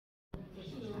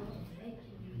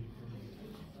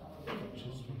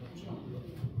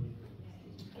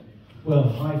Well,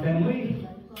 hi family.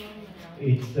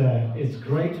 It's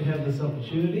great to have this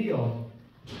opportunity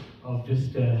of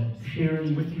just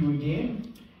sharing with you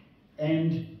again,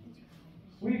 and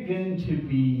we're going to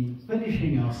be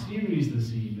finishing our series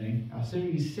this evening, our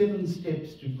series 7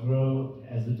 Steps to Grow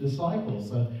as a Disciple.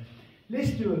 So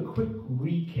let's do a quick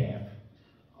recap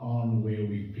on where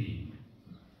we've been.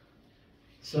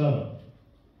 So,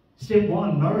 step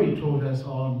 1, Murray taught us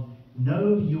on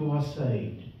know you are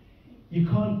saved. You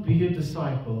can't be a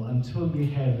disciple until you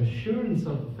have assurance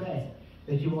of the fact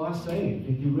that you are saved,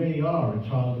 that you really are a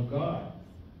child of God.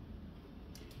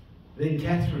 Then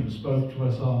Catherine spoke to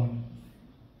us on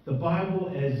the Bible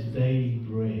as daily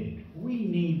bread. We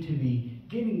need to be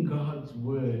getting God's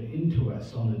word into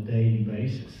us on a daily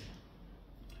basis.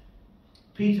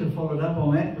 Peter followed up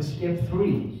on that with step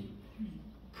 3.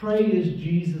 Pray as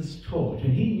Jesus taught,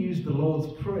 and he used the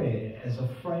Lord's Prayer as a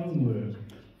framework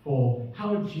for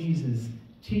how Jesus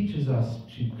teaches us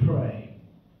to pray.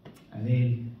 And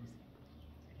then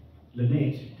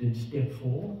Lynette did step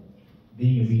 4,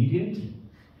 being obedient.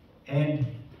 And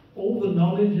all the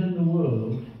knowledge in the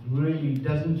world really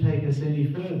doesn't take us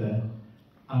any further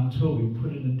until we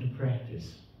put it into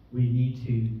practice. We need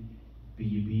to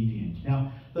be obedient.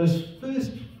 Now, those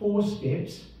first 4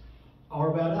 steps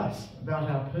are about us, about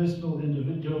our personal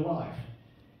individual life.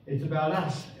 It's about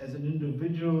us as an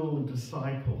individual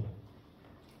disciple.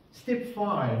 Step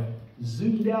 5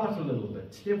 zoomed out a little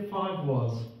bit. Step 5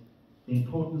 was the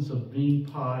importance of being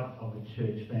part of a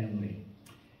church family.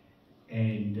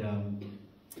 And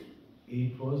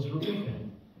it was Rebecca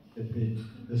that did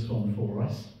this one for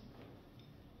us.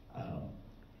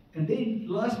 And then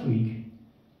last week,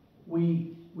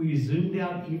 we zoomed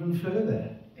out even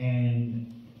further,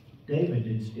 and David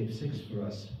did step 6 for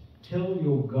us. Tell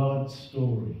your God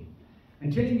story.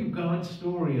 And telling your God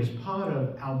story is part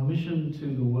of our mission to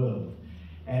the world.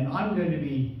 And I'm going to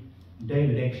be,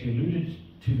 David actually alluded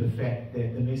to the fact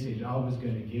that the message I was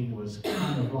going to give was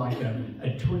kind of like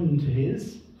a twin to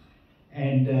his.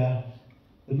 And the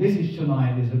message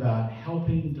tonight is about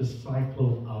helping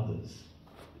disciple others.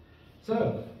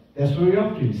 So, that's where we're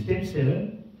up to. Step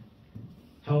 7,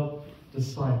 help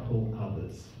disciple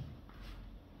others.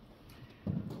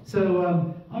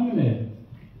 So I'm going to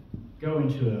go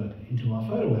into my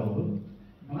photo album,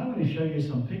 and I'm going to show you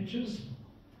some pictures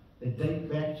that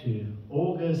date back to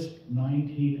August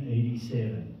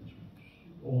 1987.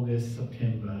 August,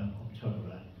 September,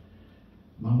 October,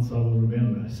 months I will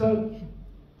remember. So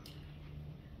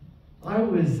I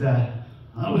was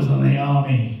in the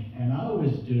army, and I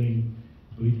was doing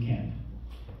boot camp.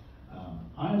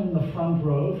 I'm in the front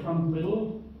row, front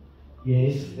middle.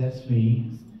 Yes, that's me.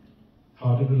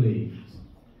 Hard to believe.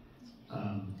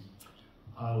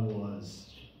 I was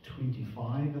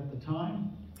 25 at the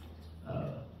time,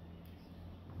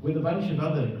 with a bunch of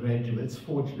other graduates,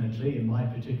 fortunately, in my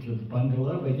particular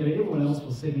bungalow, but everyone else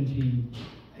was 17,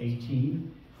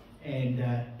 18, and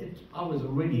I was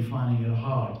already finding it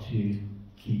hard to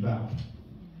keep up.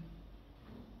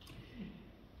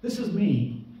 This is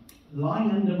me lying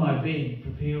under my bed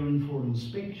preparing for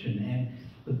inspection, and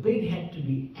the bed had to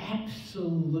be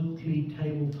absolutely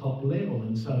tabletop level,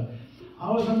 and so I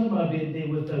was under my bed there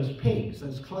with those pegs,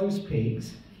 those clothes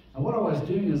pegs, and what I was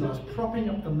doing is I was propping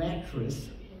up the mattress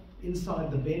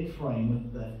inside the bed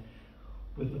frame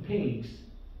with the pegs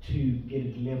to get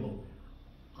it level.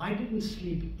 I didn't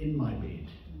sleep in my bed,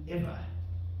 ever.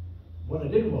 What I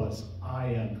did was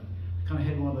I kind of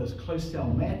had one of those close cell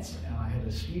mats, and I had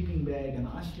a sleeping bag, and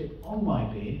I slept on my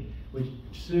bed, which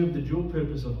served the dual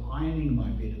purpose of ironing my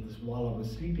bed while I was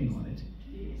sleeping on it.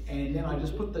 And then I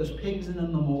just put those pegs in the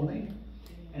morning,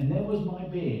 and that was my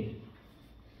bed.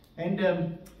 And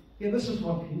this is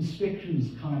what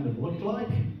inspections kind of looked like.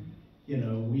 You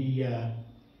know, we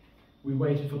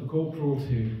waited for the corporal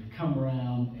to come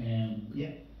around and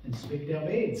inspect our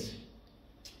beds.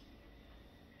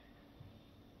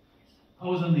 I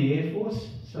was in the Air Force,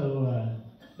 so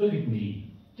look at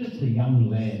me, just a young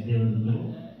lad there in the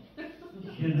middle.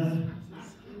 You know,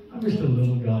 I'm just a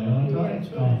little guy, aren't I?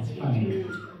 Oh, it's funny.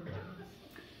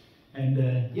 And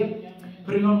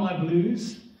putting on my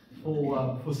blues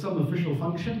for some official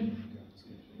function.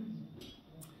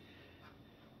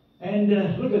 And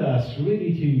look at us,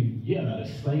 ready to,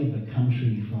 save the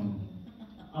country from.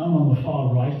 I'm on the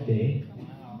far right there,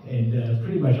 and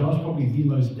pretty much I was probably the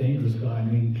most dangerous guy. I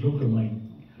mean, look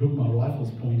my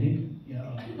rifle's pointing,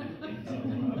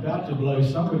 about to blow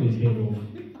somebody's head off.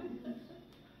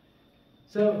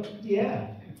 So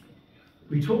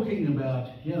we're talking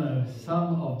about,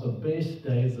 some of the best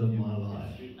days of my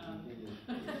life.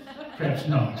 Perhaps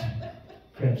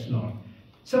not.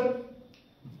 So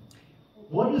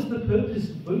what is the purpose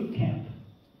of boot camp?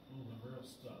 All the real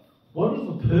stuff. What is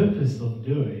the purpose of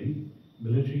doing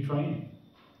military training?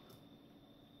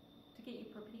 To get you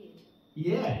prepared.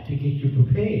 Yeah, to get you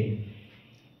prepared.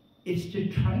 It's to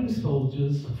train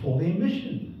soldiers for their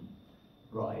mission,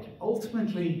 right?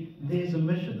 Ultimately, there's a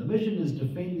mission. The mission is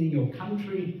defending your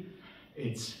country.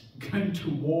 It's going to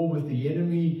war with the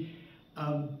enemy.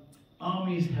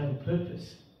 Armies have a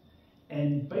purpose.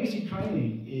 And basic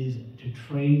training is to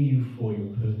train you for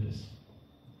your purpose.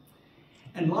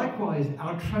 And likewise,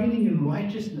 our training in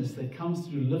righteousness that comes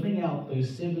through living out those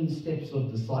 7 steps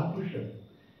of discipleship,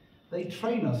 they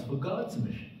train us for God's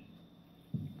mission.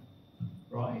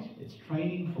 Right? It's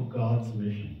training for God's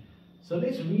mission. So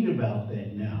let's read about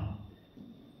that now.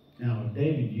 Now,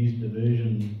 David used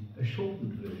a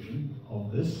shortened version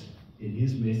of this in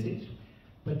his message,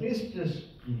 but let's just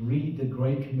read the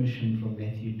Great Commission from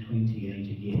Matthew 28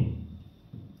 again.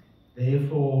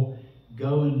 Therefore,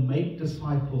 go and make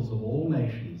disciples of all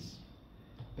nations,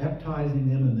 baptizing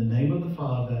them in the name of the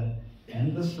Father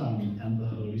and the Son and the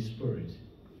Holy Spirit.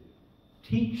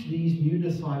 Teach these new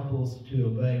disciples to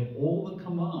obey all the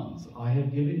commands I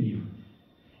have given you,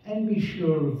 and be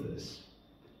sure of this,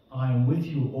 I am with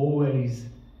you always,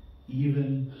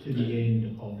 even to the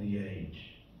end of the age.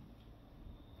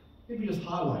 Let me just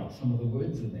highlight some of the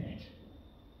words in that.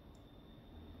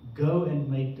 Go and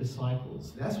make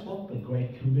disciples. That's what the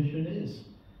Great Commission is.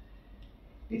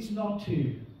 It's not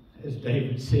to, as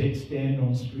David said, stand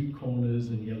on street corners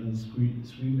and yell and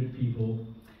scream at people.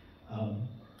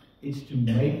 It's to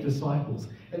make disciples.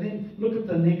 And then look at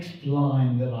the next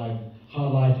line that I've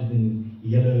highlighted in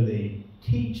yellow there.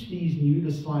 Teach these new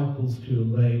disciples to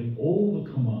obey all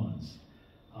the commands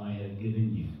I have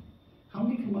given you. How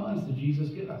many commands did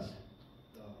Jesus give us?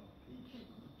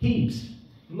 Heaps.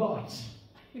 Lots.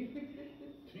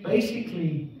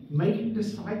 Basically, making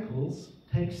disciples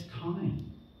takes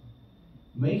time.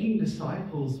 Making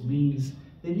disciples means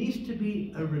there needs to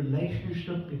be a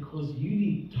relationship because you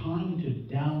need time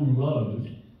to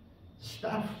download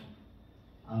stuff.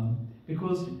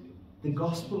 Because the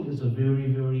gospel is a very,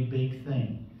 very big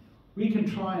thing. We can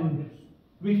try and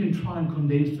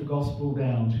condense the gospel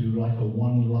down to like a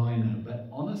one-liner, but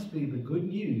honestly, the good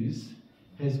news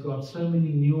has got so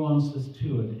many nuances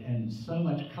to it and so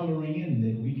much colouring in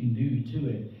that we can do to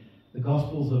it. The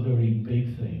gospel's a very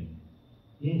big thing.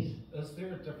 Yes? Is there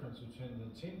a difference between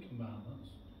the 10 Commandments?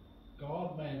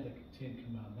 God made the 10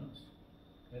 Commandments,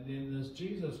 and then there's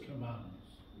Jesus' commandments.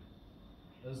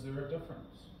 Is there a difference?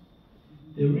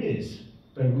 There is,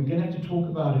 but we're going to have to talk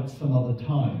about it some other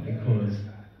time because...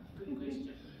 Good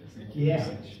question. Yeah,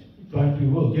 but we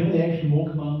will. You know there are actually more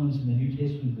commandments in the New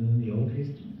Testament than in the Old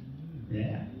Testament?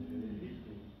 Yeah.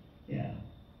 Yeah.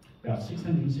 About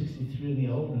 663 in the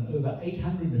Old and over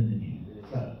 800 in the New.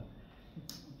 So,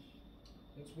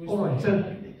 all right,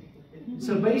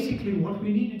 so basically what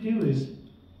we need to do is,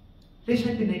 let's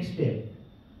take the next step.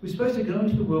 We're supposed to go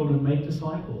into the world and make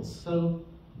disciples. So,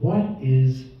 what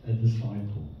is a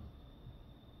disciple?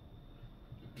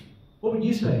 What would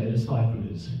you say a disciple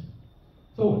is?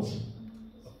 Thoughts?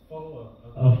 A follower.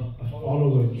 A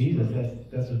follower of Jesus.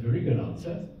 That's a very good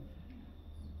answer.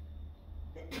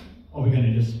 Are we going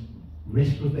to just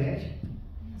rest with that?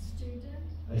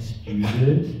 A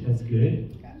student. That's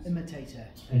good. Imitator.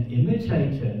 An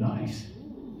imitator. Nice.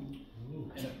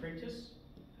 An apprentice.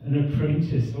 An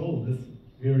apprentice. Oh, that's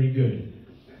very good.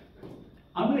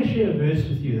 I'm going to share a verse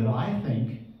with you that I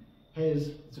think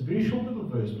it's a very short little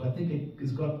verse, but I think it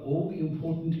has got all the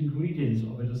important ingredients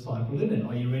of a disciple in it.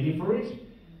 Are you ready for it?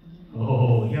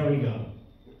 Oh, here we go.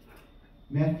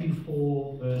 Matthew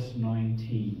 4, verse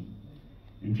 19.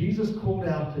 And Jesus called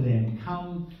out to them,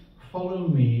 "Come, follow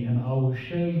me, and I will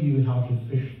show you how to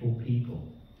fish for people."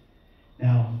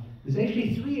 Now, there's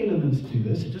actually 3 elements to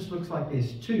this. It just looks like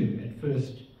there's 2 at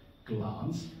first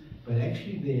glance, but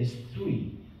actually there's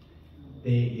 3.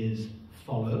 There is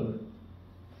follow,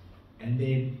 and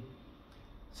then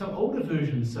some older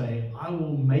versions say, "I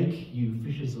will make you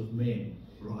fishers of men,"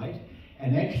 right?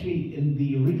 And actually in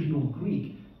the original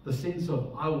Greek, the sense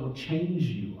of "I will change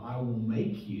you, I will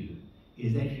make you,"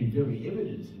 is actually very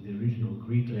evident in the original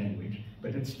Greek language,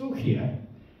 but it's still here.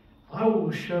 I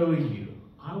will show you,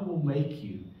 I will make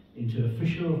you into a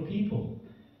fisher of people.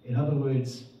 In other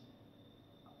words,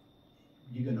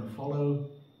 you're going to follow,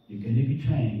 you're going to be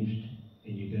changed,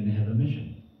 and you're going to have a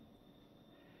mission.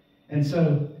 And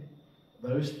so,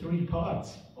 those 3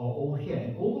 parts are all here.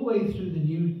 And all the way through the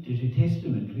New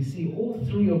Testament, we see all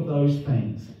 3 of those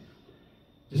things.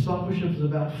 Discipleship is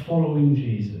about following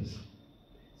Jesus.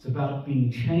 It's about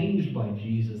being changed by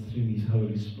Jesus through His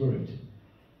Holy Spirit.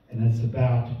 And it's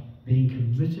about being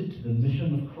committed to the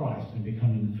mission of Christ and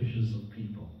becoming fishers of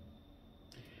people.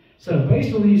 So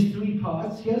based on these three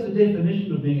parts, here's a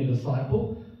definition of being a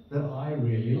disciple that I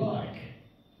really like.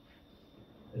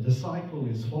 A disciple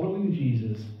is following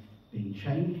Jesus, being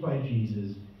changed by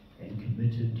Jesus, and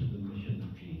committed to the mission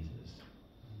of Jesus.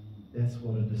 That's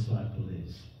what a disciple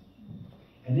is.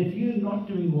 And if you're not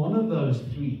doing one of those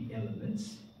three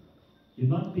elements, you're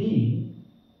not behaving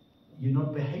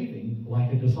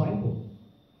like a disciple.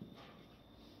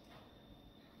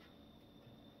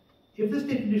 If this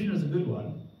definition is a good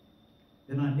one,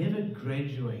 then I never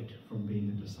graduate from being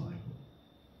a disciple,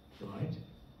 right?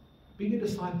 Being a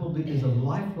disciple is a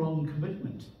lifelong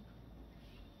commitment.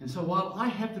 And so while I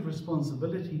have the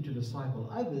responsibility to disciple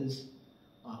others,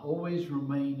 I always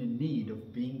remain in need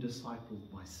of being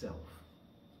discipled myself.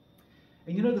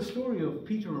 And you know the story of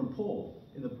Peter and Paul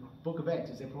in the book of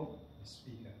Acts, is that problem? The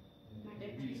speaker. My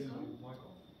battery's on.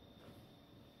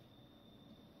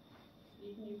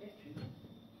 Need new battery.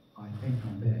 I think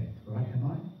I'm back, right? Am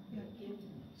I? Yeah.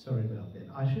 Sorry about that.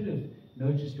 I should have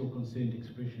noticed your concerned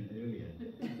expression earlier.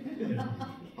 You know,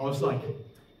 I was like,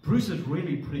 Bruce is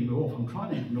really putting me off. I'm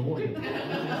trying to ignore him.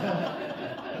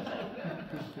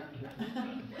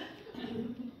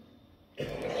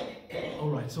 All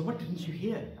right, so what didn't you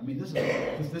hear? I mean, this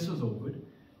is awkward.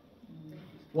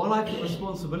 While I have the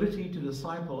responsibility to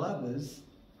disciple others,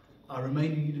 I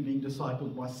remain in need of being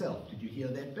discipled myself. Did you hear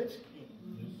that bit?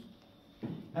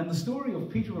 And the story of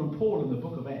Peter and Paul in the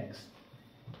book of Acts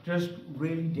just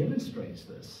really demonstrates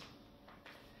this.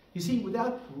 You see,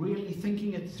 without really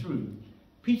thinking it through,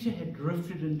 Peter had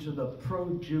drifted into the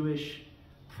pro-Jewish,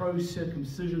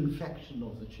 pro-circumcision faction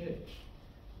of the church.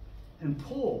 And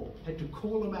Paul had to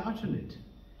call him out in it.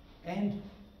 And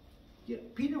yeah,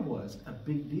 Peter was a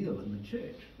big deal in the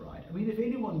church, right? I mean, if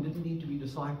anyone didn't need to be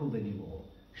discipled anymore,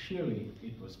 surely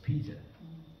it was Peter.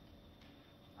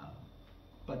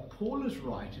 But Paul is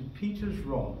right and Peter's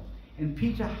wrong. And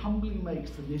Peter humbly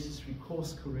makes the necessary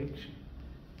course correction.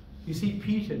 You see,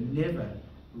 Peter never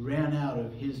ran out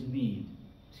of his need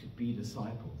to be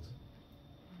discipled.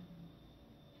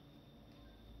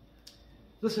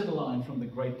 This is a line from the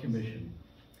Great Commission.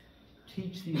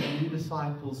 Teach these new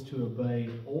disciples to obey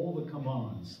all the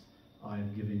commands I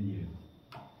have given you.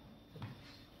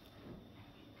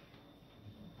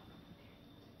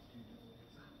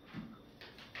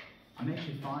 I'm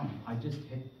actually fine. I just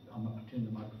turned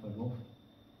the microphone off.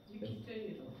 You keep turning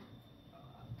it off.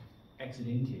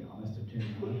 Accidentally, I must have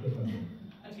turned the microphone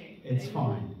off. Okay. It's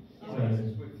fine.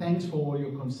 So, thanks for all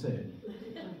your concern.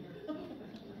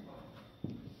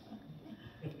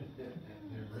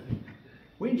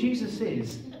 When Jesus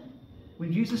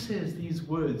says these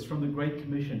words from the Great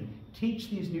Commission, teach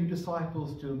these new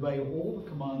disciples to obey all the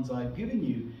commands I've given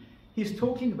you, he's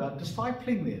talking about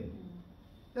discipling them.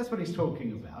 That's what he's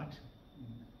talking about.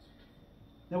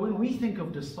 Now, when we think of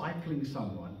discipling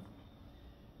someone,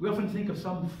 we often think of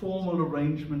some formal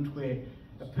arrangement where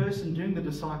a person doing the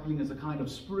discipling is a kind of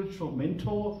spiritual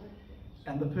mentor,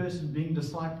 and the person being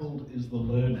discipled is the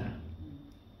learner.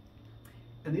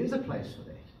 And there's a place for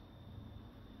that.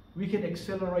 We can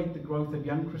accelerate the growth of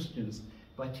young Christians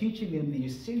by teaching them the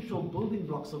essential building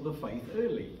blocks of the faith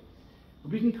early.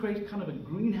 We can create kind of a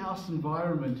greenhouse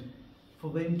environment for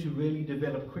them to really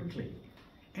develop quickly.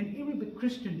 And every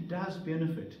Christian does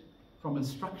benefit from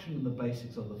instruction in the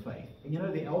basics of the faith. And you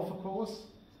know, the Alpha course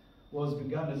was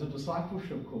begun as a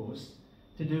discipleship course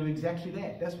to do exactly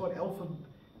that. That's what Alpha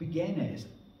began as,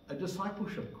 a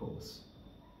discipleship course.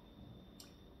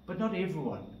 But not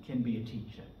everyone can be a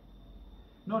teacher.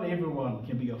 Not everyone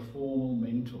can be a formal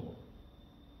mentor.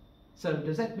 So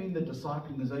does that mean that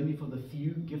discipling is only for the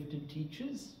few gifted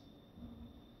teachers?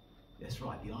 That's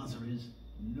right, the answer is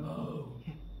no.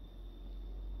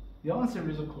 The answer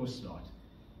is, of course, not.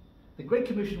 The Great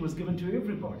Commission was given to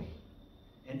everybody,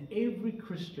 and every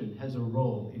Christian has a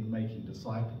role in making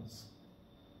disciples.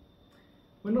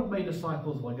 We're not made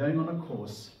disciples by going on a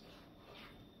course.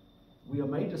 We are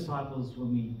made disciples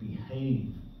when we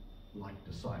behave like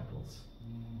disciples.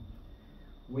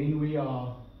 When we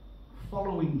are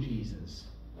following Jesus,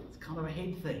 it's kind of a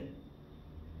head thing.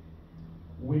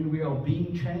 When we are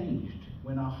being changed,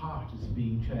 when our heart is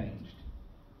being changed.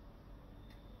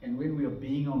 And when we are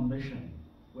being on mission,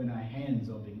 when our hands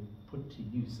are being put to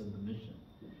use in the mission.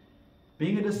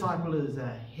 Being a disciple is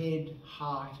a head,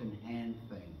 heart, and hand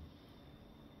thing.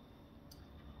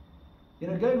 You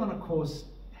know, going on a course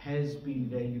has been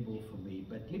valuable for me,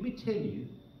 but let me tell you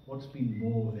what's been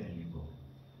more valuable.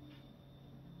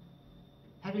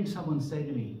 Having someone say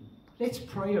to me, let's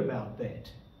pray about that,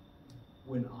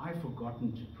 when I've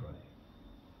forgotten to pray.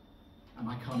 And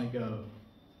I kind of go,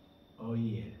 oh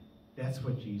yeah, That's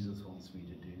what Jesus wants me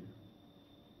to do.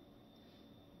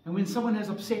 And when someone has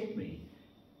upset me,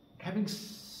 having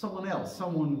someone else,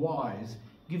 someone wise,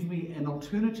 give me an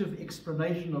alternative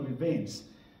explanation of events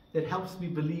that helps me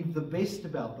believe the best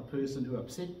about the person who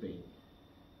upset me.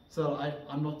 So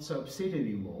I'm not so upset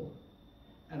anymore.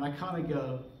 And I kind of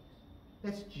go,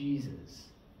 that's Jesus,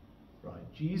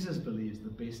 right? Jesus believes the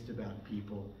best about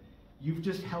people. You've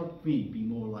just helped me be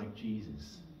more like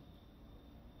Jesus.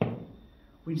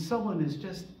 When someone is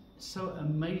just so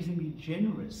amazingly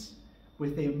generous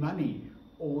with their money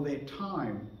or their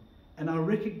time, and I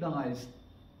recognize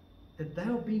that they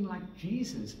are being like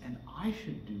Jesus and I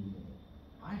should do more.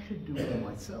 I should do more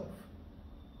myself.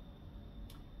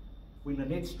 When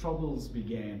Lynette's troubles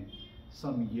began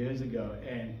some years ago,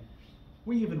 and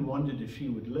we even wondered if she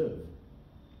would live,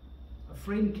 a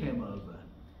friend came over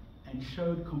and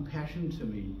showed compassion to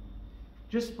me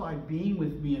just by being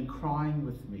with me and crying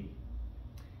with me.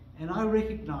 And I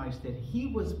recognized that he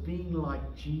was being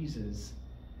like Jesus,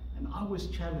 and I was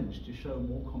challenged to show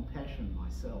more compassion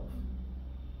myself.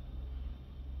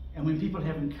 And when people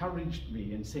have encouraged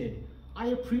me and said, I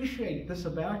appreciate this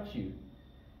about you,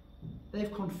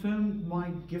 they've confirmed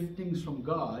my giftings from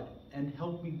God and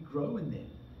helped me grow in them.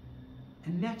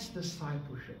 And that's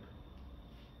discipleship.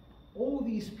 All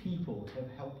these people have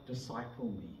helped disciple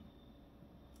me.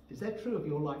 Is that true of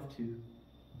your life too?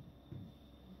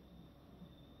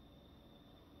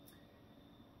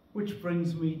 Which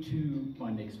brings me to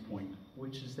my next point,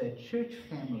 which is that church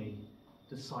family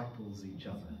disciples each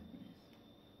other.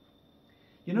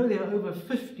 You know, there are over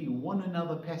 50 one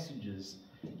another passages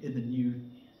in the New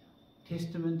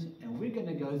Testament, and we're going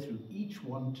to go through each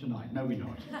one tonight. No, we're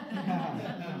not.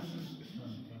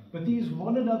 But these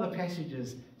one another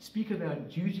passages speak of our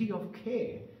duty of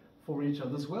care for each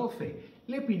other's welfare.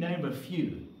 Let me name a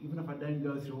few, even if I don't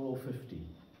go through all 50.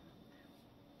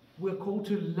 We're called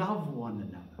to love one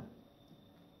another.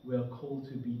 We're called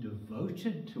to be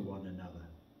devoted to one another.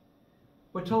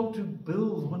 We're told to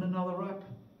build one another up.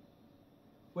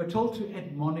 We're told to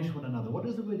admonish one another. What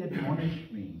does the word admonish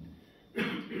mean?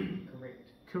 Correct.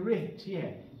 Correct,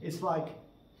 yeah. It's like,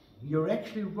 you're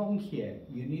actually wrong here.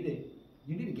 You need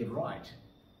to get right,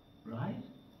 right?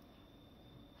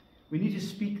 We need to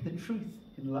speak the truth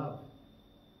in love.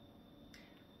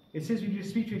 It says we need to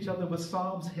speak to each other with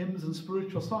psalms, hymns, and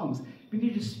spiritual songs. We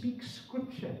need to speak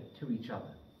scripture to each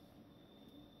other.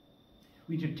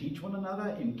 We need to teach one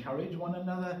another, encourage one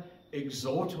another,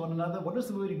 exhort one another. What does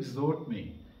the word exhort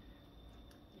mean?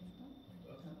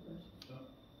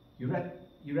 You're at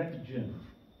the gym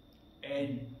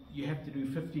and you have to do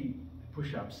 50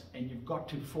 push-ups and you've got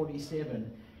to 47,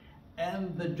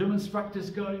 and the gym instructor's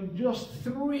going, just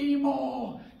 3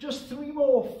 more,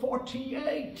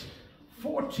 48,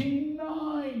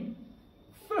 49,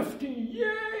 50,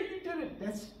 yeah, you did it.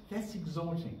 That's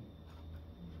exhorting.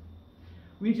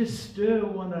 We just stir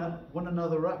one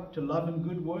another up to love and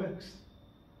good works.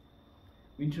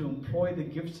 We need to employ the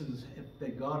gifts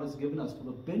that God has given us for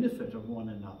the benefit of one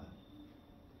another.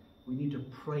 We need to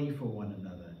pray for one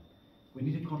another. We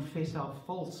need to confess our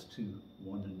faults to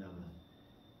one another.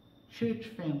 Church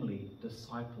family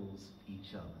disciples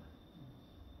each other.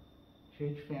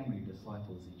 Church family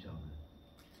disciples each other.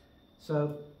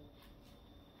 So,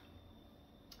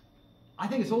 I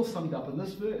think it's all summed up in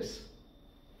this verse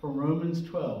from Romans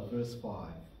 12, verse 5.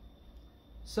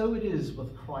 So it is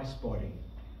with Christ's body.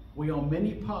 We are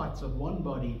many parts of one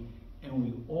body, and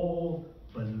we all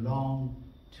belong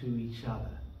to each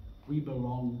other. We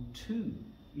belong to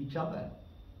each other.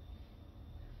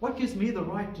 What gives me the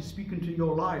right to speak into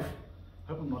your life?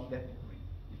 I hope I'm not that boring.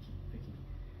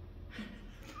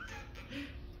 Vicky.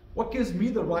 What gives me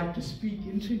the right to speak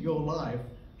into your life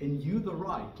and you the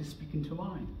right to speak into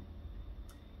mine?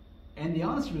 And the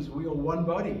answer is we are one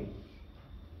body.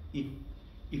 If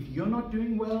you're not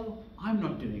doing well, I'm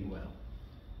not doing well.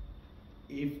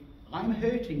 If I'm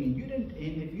hurting and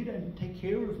if you don't take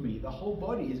care of me, the whole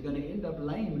body is going to end up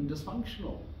lame and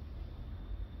dysfunctional.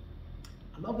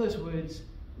 I love those words,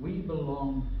 we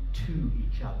belong to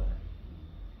each other.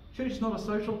 Church is not a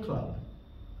social club.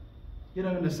 You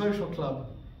know, in a social club,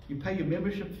 you pay your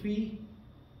membership fee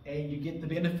and you get the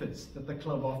benefits that the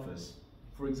club offers.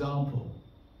 For example,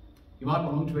 you might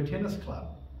belong to a tennis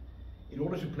club. In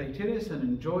order to play tennis and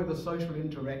enjoy the social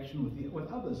interaction with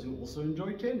others who also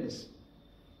enjoy tennis.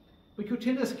 But your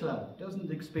tennis club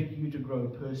doesn't expect you to grow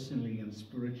personally and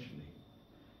spiritually.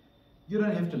 You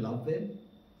don't have to love them.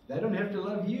 They don't have to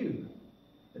love you.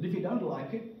 And if you don't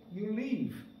like it, you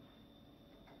leave.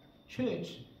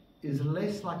 Church is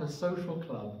less like a social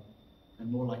club and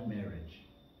more like marriage.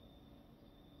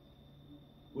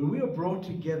 When we are brought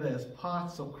together as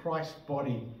parts of Christ's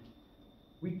body,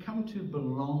 we come to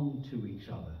belong to each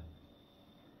other.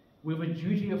 We have a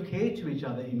duty of care to each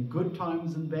other in good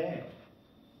times and bad.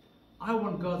 I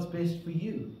want God's best for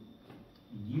you.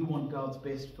 You want God's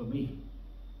best for me.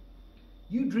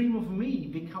 You dream of me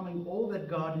becoming all that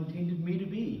God intended me to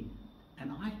be.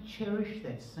 And I cherish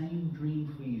that same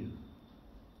dream for you.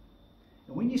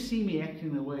 And when you see me acting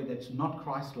in a way that's not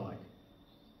Christ-like,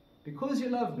 because you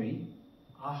love me,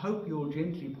 I hope you'll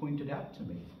gently point it out to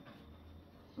me.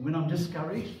 And when I'm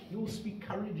discouraged, you'll speak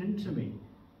courage into me.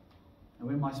 And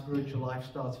when my spiritual life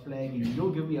starts flagging, you'll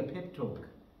give me a pep talk.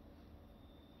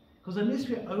 Because unless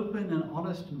we're open and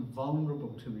honest and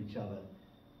vulnerable to each other,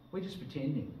 we're just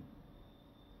pretending.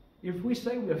 If we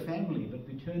say we're family, but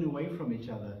we turn away from each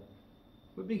other,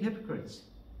 we're being hypocrites,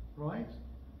 right?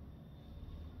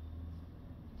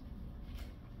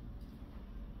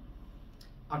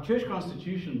 Our church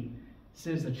constitution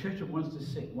says the Church of 1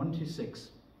 to 6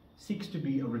 seeks to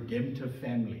be a redemptive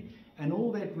family. And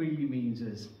all that really means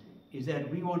is that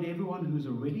we want everyone who's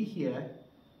already here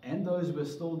and those we're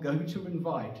still going to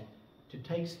invite to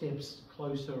take steps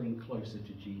closer and closer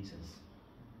to Jesus.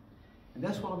 And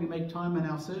that's why we make time in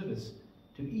our service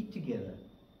to eat together,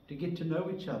 to get to know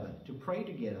each other, to pray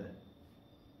together.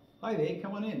 Hi there,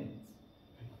 come on in.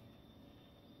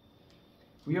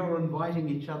 We are inviting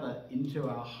each other into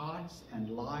our hearts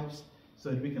and lives so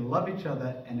that we can love each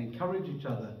other and encourage each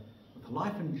other with the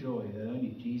life and joy that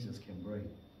only Jesus can bring.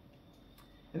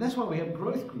 And that's why we have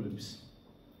growth groups.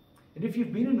 And if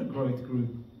you've been in a growth group,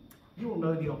 you will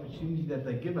know the opportunity that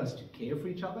they give us to care for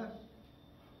each other,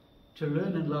 to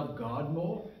learn and love God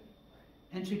more,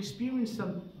 and to experience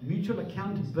some mutual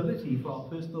accountability for our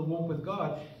personal walk with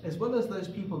God, as well as those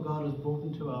people God has brought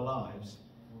into our lives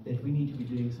that we need to be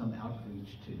doing some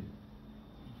outreach to.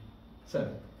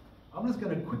 So, I'm just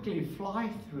going to quickly fly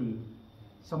through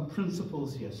some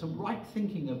principles here, some right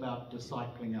thinking about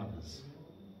discipling others.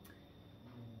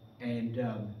 And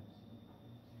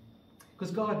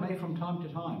because God may from time to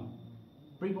time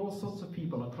bring all sorts of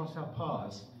people across our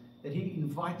paths that he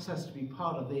invites us to be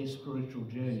part of their spiritual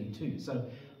journey too. So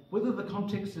whether the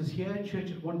context is here,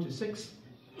 church at 1 to 6,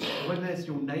 or whether it's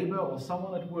your neighbor or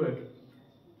someone at work,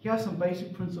 here are some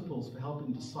basic principles for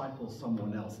helping disciple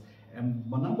someone else. And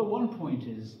my number one point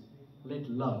is, let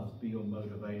love be your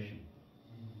motivation.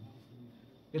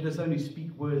 Let us only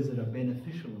speak words that are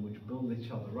beneficial and which build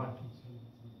each other up.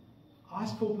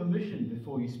 Ask for permission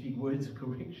before you speak words of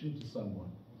correction to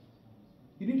someone.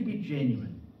 You need to be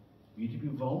genuine. You need to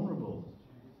be vulnerable.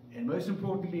 And most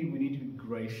importantly, we need to be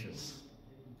gracious.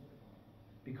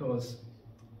 Because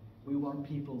we want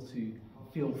people to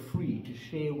feel free to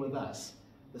share with us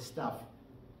the stuff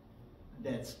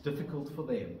that's difficult for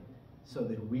them so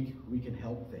that we can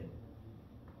help them.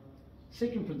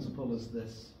 Second principle is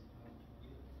this.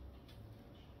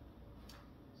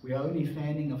 We are only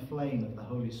fanning a flame that the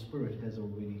Holy Spirit has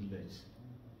already lit.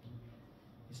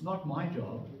 It's not my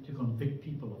job to convict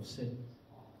people of sin.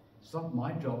 It's not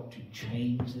my job to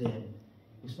change them.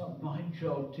 It's not my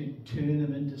job to turn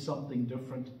them into something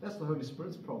different. That's the Holy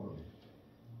Spirit's problem,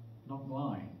 not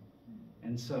mine.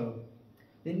 And so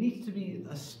there needs to be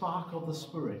a spark of the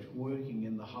Spirit working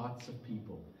in the hearts of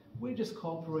people. We're just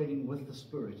cooperating with the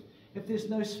Spirit. If there's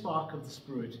no spark of the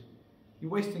Spirit,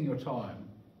 you're wasting your time.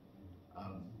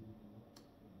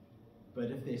 But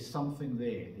if there's something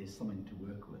there, there's something to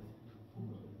work with.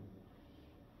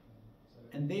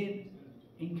 And then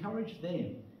encourage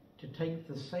them to take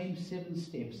the same 7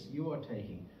 steps you are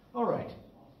taking. All right,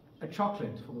 a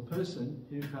chocolate for the person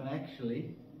who can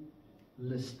actually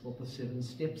list what the 7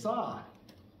 steps are.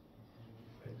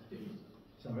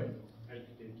 Sorry? 8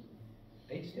 steps.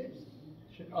 8 steps?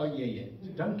 Oh, yeah.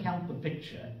 Don't count the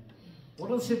picture.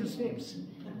 What are the 7 steps?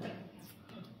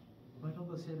 What are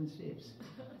the 7 steps?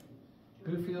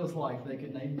 Who feels like they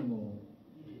could name them all?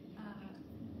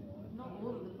 Not all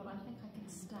of them, but I think I can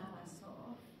start us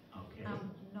off. Okay.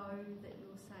 Know that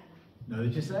you're saved. Know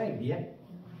that you're saved, yeah.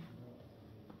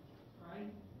 Pray.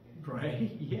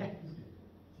 Pray, yeah.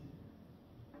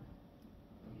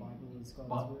 The Bible is God's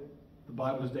Bi- word. The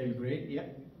Bible is daily bread, yeah.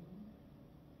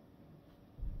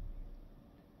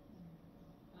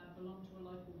 Belong to a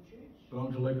local church.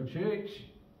 Belong to a local church.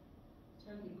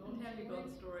 Tell your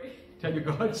God's story. Tell your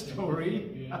God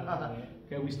story. Yeah.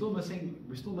 Okay, we're still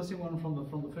missing one from the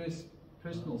first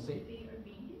personal set. Be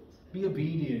obedient. Be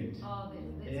obedient. Oh,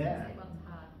 that's Yeah. that one's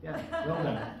hard. Yeah, well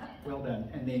done. Well done.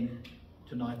 And then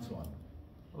tonight's one.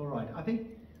 All right. I think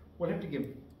we'll have to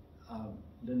give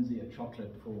Lindsay a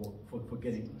chocolate for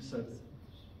getting so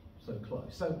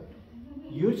close. So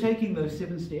you're taking those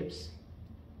 7 steps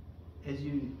as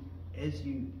you as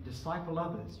you disciple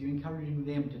others, you're encouraging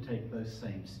them to take those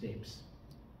same steps.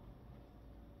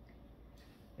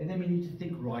 And then we need to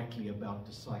think rightly about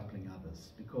discipling others,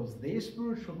 because their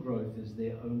spiritual growth is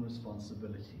their own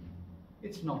responsibility.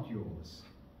 It's not yours.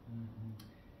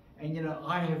 And you know,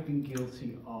 I have been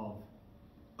guilty of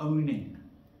owning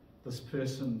this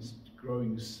person's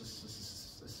growing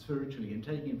spiritually and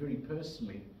taking it very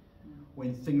personally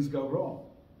when things go wrong.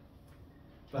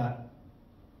 But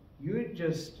you're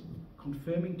just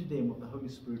confirming to them what the Holy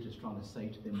Spirit is trying to say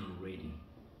to them already.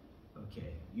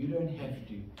 Okay, you don't have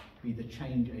to be the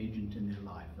change agent in their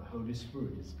life. The Holy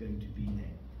Spirit is going to be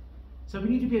there. So we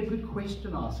need to be a good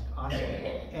question asker.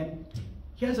 And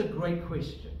here's a great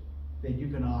question that you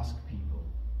can ask people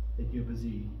that you're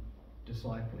busy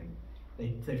discipling.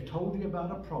 They've told you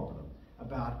about a problem,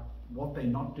 about what they're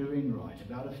not doing right,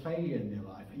 about a failure in their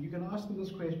life. And you can ask them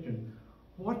this question: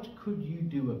 what could you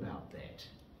do about that?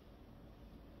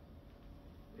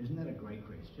 Isn't that a great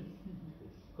question?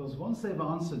 Because once they've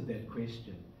answered that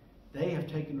question, they have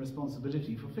taken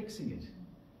responsibility for fixing it.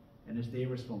 And it's their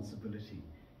responsibility,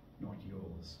 not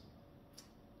yours.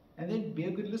 And then be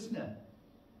a good listener,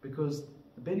 because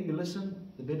the better you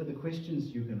listen, the better the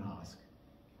questions you can ask.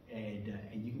 And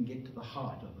you can get to the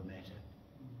heart of the matter.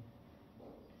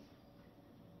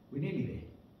 We're nearly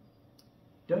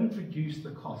there. Don't reduce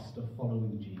the cost of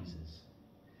following Jesus.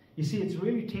 You see, it's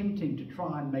really tempting to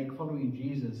try and make following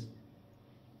Jesus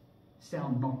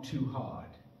sound not too hard,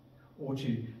 or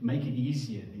to make it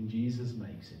easier than Jesus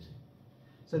makes it.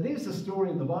 So there's the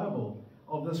story in the Bible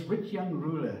of this rich young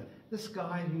ruler, this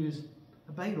guy who's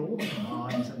obeyed all the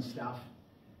commands and stuff,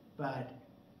 but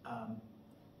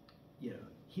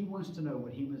he wants to know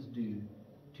what he must do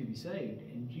to be saved.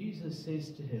 And Jesus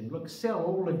says to him, look, sell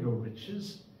all of your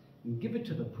riches and give it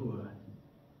to the poor,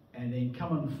 and then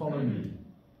come and follow me.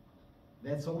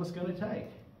 That's all it's going to take.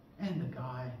 And the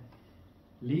guy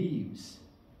leaves,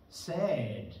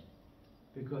 sad,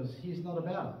 because he's not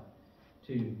about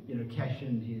to, cash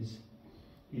in his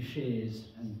shares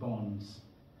and bonds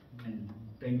and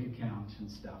bank accounts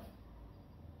and stuff.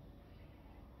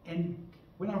 And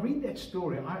when I read that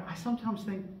story, I sometimes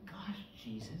think, gosh,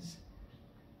 Jesus,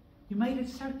 you made it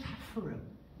so tough for him.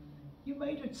 You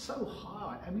made it so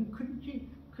hard. I mean, couldn't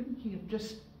you have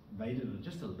just made it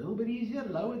just a little bit easier,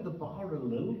 lowered the bar a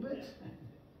little bit?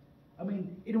 I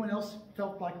mean, anyone else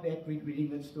felt like that reading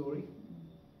that story?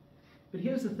 But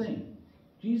here's the thing.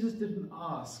 Jesus didn't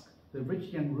ask the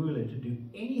rich young ruler to do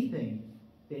anything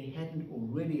that he hadn't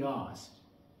already asked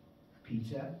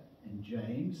Peter and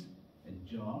James and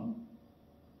John.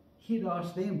 He'd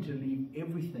asked them to leave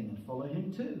everything and follow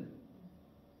him too.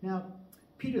 Now,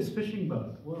 Peter's fishing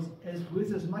boat was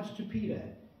worth as much to Peter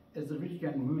as the rich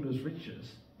young ruler's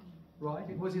riches, right?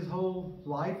 It was his whole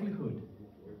livelihood.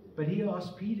 But he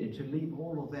asked Peter to leave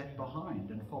all of that behind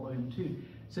and follow him too.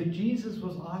 So Jesus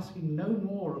was asking no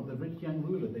more of the rich young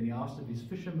ruler than he asked of his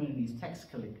fishermen and his tax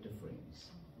collector friends.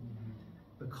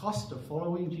 The cost of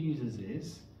following Jesus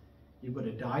is you've got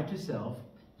to die to self,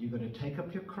 you've got to take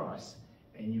up your cross,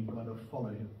 and you've got to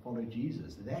follow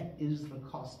Jesus. That is the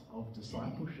cost of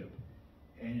discipleship.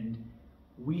 And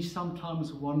we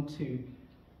sometimes want to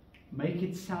make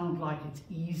it sound like it's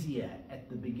easier at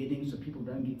the beginning so people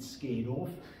don't get scared off.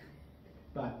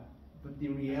 But the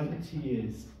reality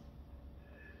is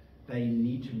they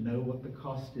need to know what the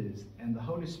cost is, and the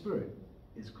Holy Spirit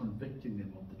is convicting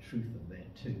them of the truth of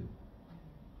that too.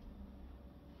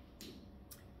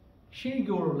 Share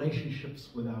your relationships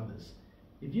with others.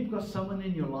 If you've got someone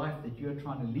in your life that you're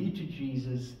trying to lead to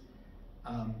Jesus,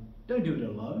 don't do it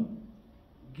alone.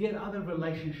 Get other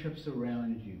relationships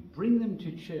around you. Bring them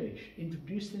to church.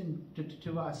 Introduce them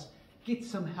to us. Get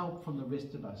some help from the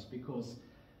rest of us, because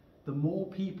the more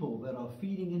people that are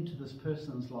feeding into this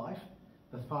person's life,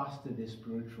 the faster their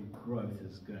spiritual growth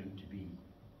is going to be.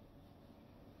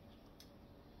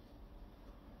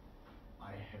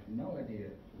 I have no idea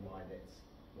why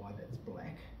that's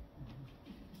black.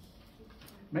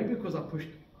 Maybe because I pushed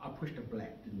a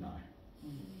black, didn't I?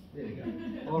 There we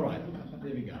go. All right,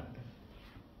 there we go.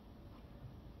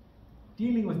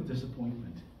 Dealing with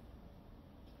disappointment.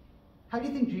 How do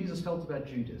you think Jesus felt about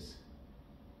Judas?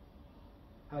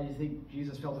 How do you think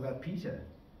Jesus felt about Peter?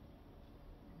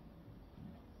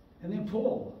 And then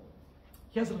Paul.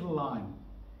 Here's a little line.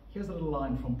 Here's a little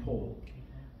line from Paul.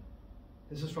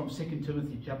 This is from 2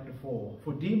 Timothy chapter 4.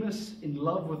 For Demas, in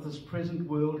love with this present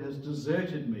world, has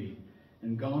deserted me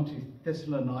and gone to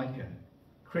Thessalonica.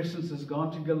 Crescens has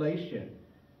gone to Galatia.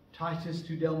 Titus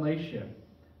to Dalmatia.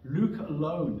 Luke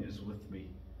alone is with me.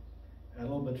 A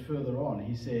little bit further on,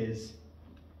 he says,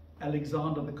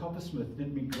 Alexander the coppersmith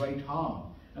did me great harm,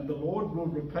 and the Lord will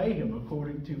repay him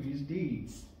according to his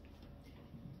deeds.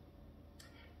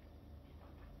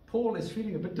 Paul is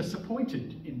feeling a bit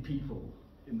disappointed in people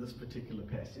in this particular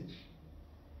passage.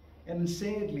 And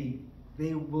sadly,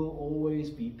 there will always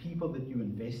be people that you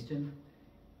invest in,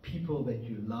 people that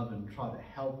you love and try to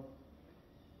help,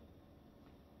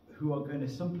 who are going to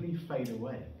simply fade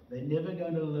away. They're never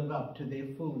going to live up to their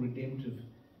full redemptive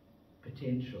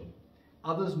potential.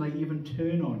 Others may even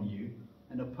turn on you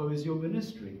and oppose your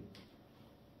ministry.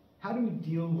 How do we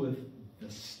deal with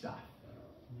this stuff?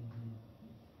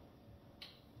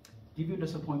 Give your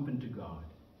disappointment to God.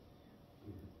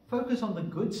 Focus on the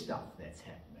good stuff that's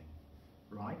happening,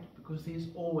 right? Because there's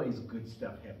always good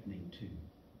stuff happening too.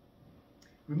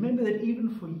 Remember that even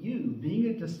for you, being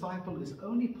a disciple is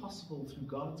only possible through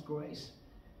God's grace.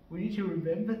 We need to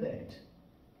remember that.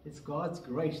 It's God's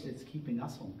grace that's keeping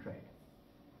us on track.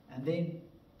 And then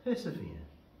persevere.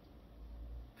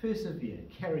 Persevere,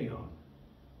 carry on.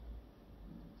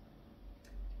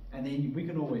 And then we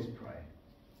can always pray.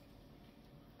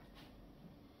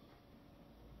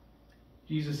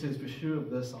 Jesus says, "For sure of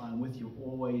this, I am with you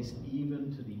always,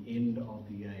 even to the end of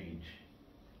the age."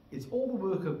 It's all the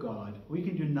work of God. We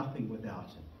can do nothing without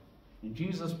him. And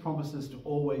Jesus promises to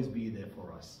always be there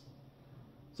for us.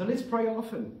 So let's pray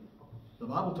often. The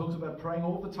Bible talks about praying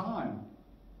all the time.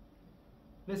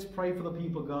 Let's pray for the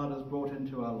people God has brought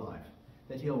into our life,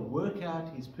 that he'll work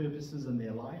out his purposes in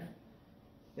their life,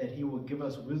 that he will give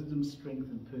us wisdom, strength,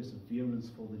 and perseverance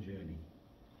for the journey,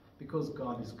 because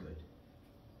God is good.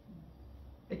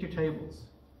 At your tables,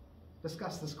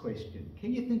 discuss this question.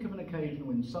 Can you think of an occasion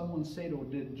when someone said or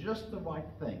did just the right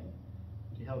thing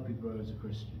to help you grow as a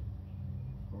Christian?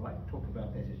 All right, talk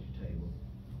about that at your table.